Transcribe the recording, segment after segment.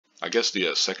I guess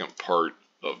the second part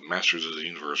of Masters of the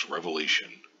Universe Revelation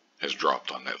has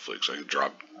dropped on Netflix. It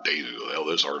dropped days ago. Hell,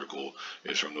 this article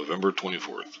is from November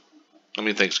 24th. I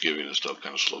mean, Thanksgiving and stuff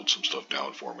kind of slowed some stuff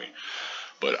down for me.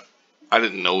 But I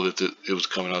didn't know that it was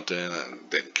coming out then. I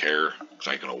didn't care because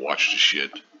I ain't going to watch the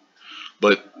shit.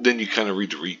 But then you kind of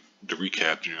read the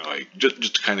recap and you're like,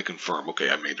 just to kind of confirm, okay,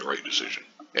 I made the right decision.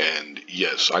 And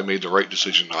yes, I made the right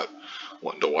decision not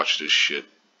wanting to watch this shit.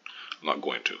 I'm not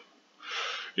going to.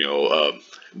 You know,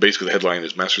 basically the headline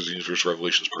is Masters of the Universe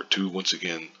Revelations Part 2. Once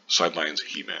again, sidelines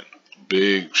He-Man.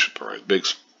 Big surprise, big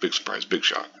surprise, big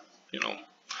shock. You know,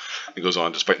 it goes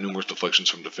on, despite numerous deflections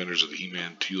from defenders of the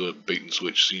He-Man Teela bait and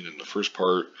switch scene in the first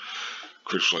part,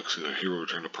 critics like the hero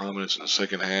returned to prominence in the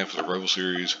second half of the Rival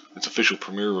series. Its official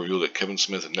premiere revealed that Kevin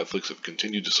Smith and Netflix have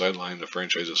continued to sideline the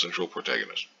franchise's central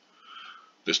protagonist,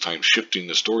 this time shifting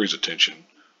the story's attention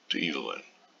to Evelyn.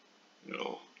 You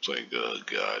know, it's like, oh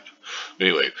god.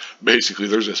 Anyway, basically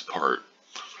there's this part.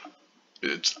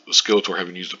 It's Skeletor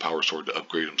having used the Power Sword to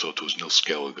upgrade himself to his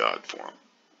no-scale god form.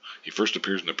 He first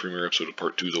appears in the premiere episode of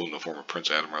Part 2, though, in the form of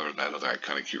Prince Adam rather than that of that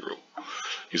kind of hero.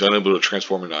 He's unable to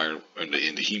transform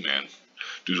into He-Man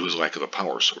due to his lack of the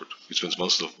Power Sword. He spends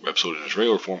most of the episode in his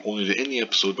regular form, only to end the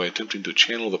episode by attempting to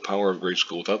channel the power of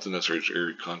Grayskull without the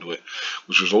necessary conduit,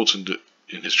 which results in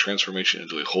his transformation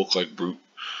into a Hulk-like brute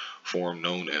form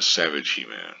known as Savage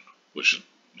He-Man, which is,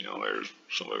 you know, there's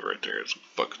somebody right there. It's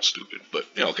fucking stupid, but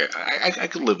you know, okay, I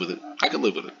could live with it. I could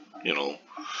live with it, you know.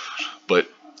 But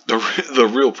the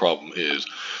real problem is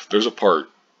there's a part.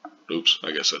 Oops,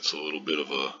 I guess that's a little bit of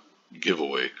a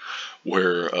giveaway,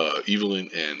 where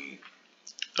Evelyn and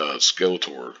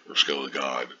Skeletor or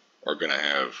Skelegod are gonna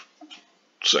have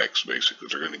sex. Basically,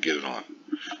 they're gonna get it on.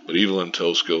 But Evelyn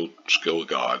tells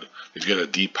Skelegod he's gonna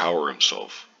depower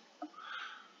himself.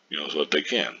 You know, so that they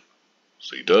can.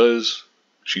 So he does.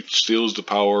 She steals the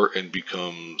power and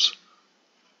becomes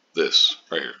this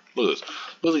right here. Look at this.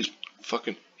 Look at these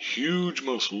fucking huge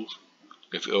muscles.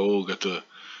 Got to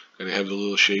have the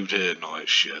little shaved head and all that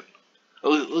shit.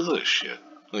 Look at this shit.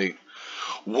 Like,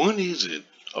 what is it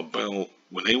about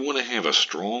when they want to have a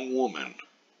strong woman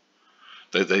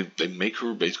that they make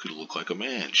her basically look like a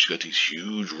man? She's got these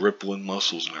huge rippling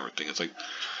muscles and everything. It's like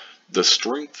the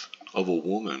strength of a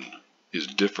woman is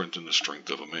different than the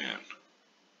strength of a man.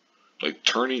 Like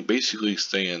basically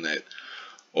saying that,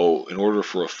 oh, in order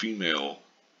for a female,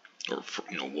 or for,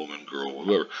 you know, woman, girl,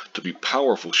 whoever, to be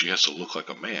powerful, she has to look like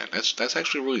a man. That's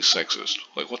actually really sexist.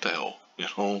 Like, what the hell, you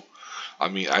know? I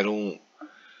mean, I don't.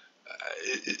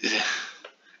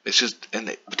 It's just,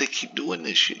 but they keep doing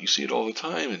this shit. You see it all the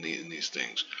time in these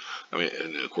things. I mean,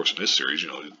 and of course in this series, you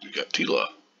know, you got Teela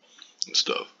and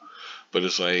stuff. But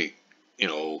it's like, you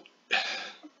know,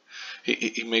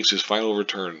 he makes his final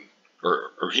return,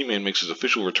 or He-Man makes his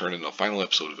official return in the final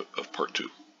episode of Part 2.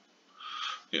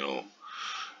 You know,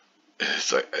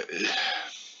 it's like,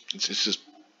 it's just,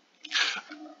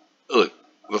 look,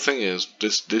 the thing is,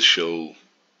 this show,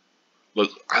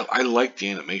 look, I like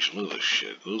the animation. Look at this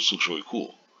shit. This looks really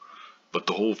cool. But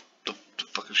the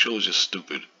fucking show is just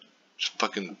stupid. Just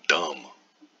fucking dumb.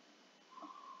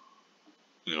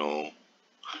 You know?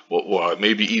 Well, it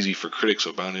may be easy for critics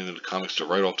of Bound into the Comics to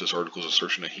write off this article's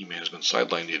assertion that He-Man has been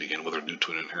sidelined yet again, whether due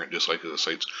to an inherent dislike of the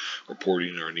site's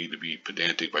reporting or a need to be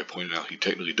pedantic by pointing out he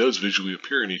technically does visually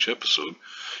appear in each episode.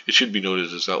 It should be noted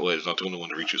that this outlet is not the only one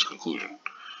to reach this conclusion.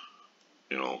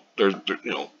 You know,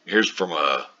 you know, here's from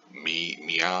a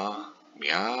Mia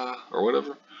or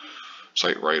whatever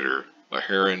site writer,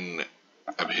 Heron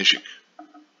Abhishek.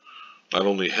 Not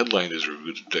only headlined his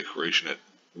review to the declaration that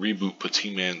reboot puts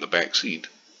He-Man in the back seat,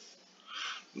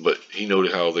 but he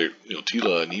noted how they, you know,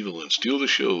 Teela and Evelyn steal the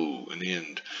show in the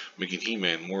end, making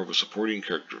He-Man more of a supporting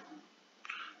character.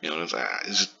 You know,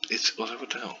 it's whatever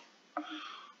the hell.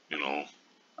 You know,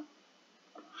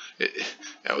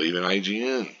 hell, even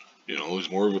IGN, you know,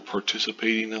 is more of a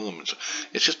participating element.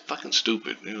 It's just fucking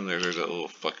stupid. You know, there's that little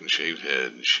fucking shaved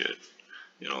head and shit.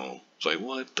 You know, it's like,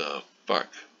 what the fuck?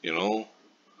 You know?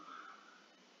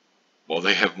 While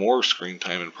they have more screen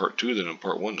time in Part 2 than in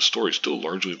Part 1, the story still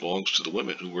largely belongs to the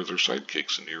women who were their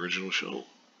sidekicks in the original show.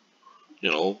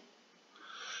 You know?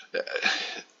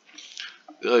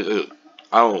 I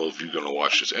don't know if you're going to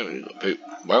watch this.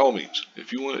 By all means,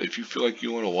 if you feel like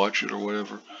you want to watch it or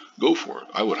whatever, go for it.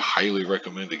 I would highly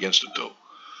recommend against it, though.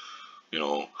 You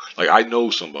know? Like, I know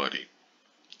somebody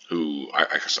who,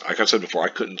 like I said before,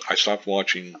 I stopped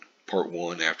watching Part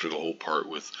 1 after the whole part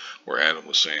with where Adam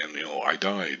was saying, you know, I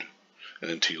died. And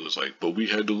then T was like, but we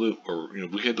had to live, or, you know,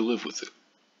 we had to live with it.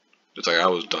 It's like, I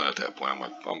was done at that point.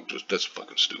 I'm just, that's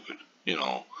fucking stupid, you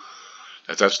know.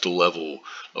 That's the level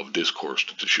of discourse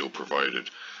that the show provided.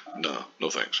 No, no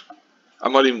thanks.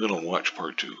 I'm not even gonna watch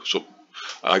part two. So,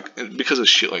 because of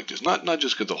shit like this, not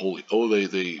just because the whole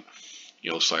they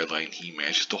sideline He-Man.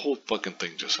 It's just the whole fucking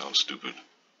thing just sounds stupid.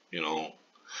 You know,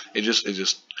 it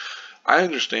just. I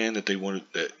understand that they wanted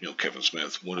that Kevin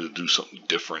Smith wanted to do something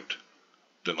different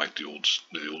than like the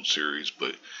old series,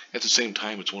 but at the same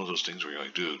time, it's one of those things where you're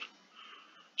like, dude,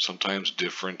 sometimes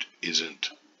different isn't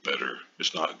better.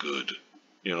 It's not good,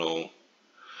 you know.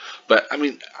 But I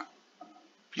mean,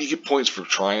 you get points for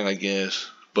trying, I guess.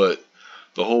 But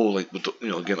the whole like with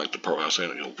the, again like the part I was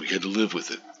saying, we had to live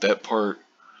with it. That part,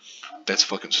 that's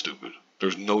fucking stupid.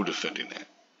 There's no defending that.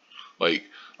 Like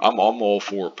I'm all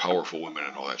for powerful women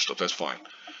and all that stuff. That's fine.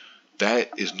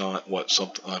 That is not what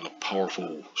something a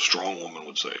powerful, strong woman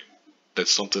would say.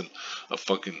 That's something a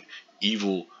fucking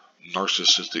evil,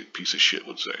 narcissistic piece of shit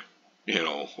would say.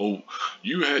 Oh,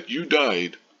 you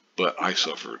died, but I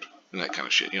suffered, and that kind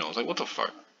of shit. It's like what the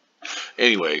fuck.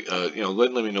 Anyway,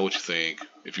 let me know what you think.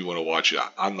 If you want to watch it,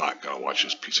 I'm not gonna watch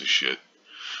this piece of shit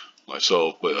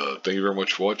myself. But thank you very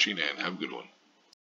much for watching, and have a good one.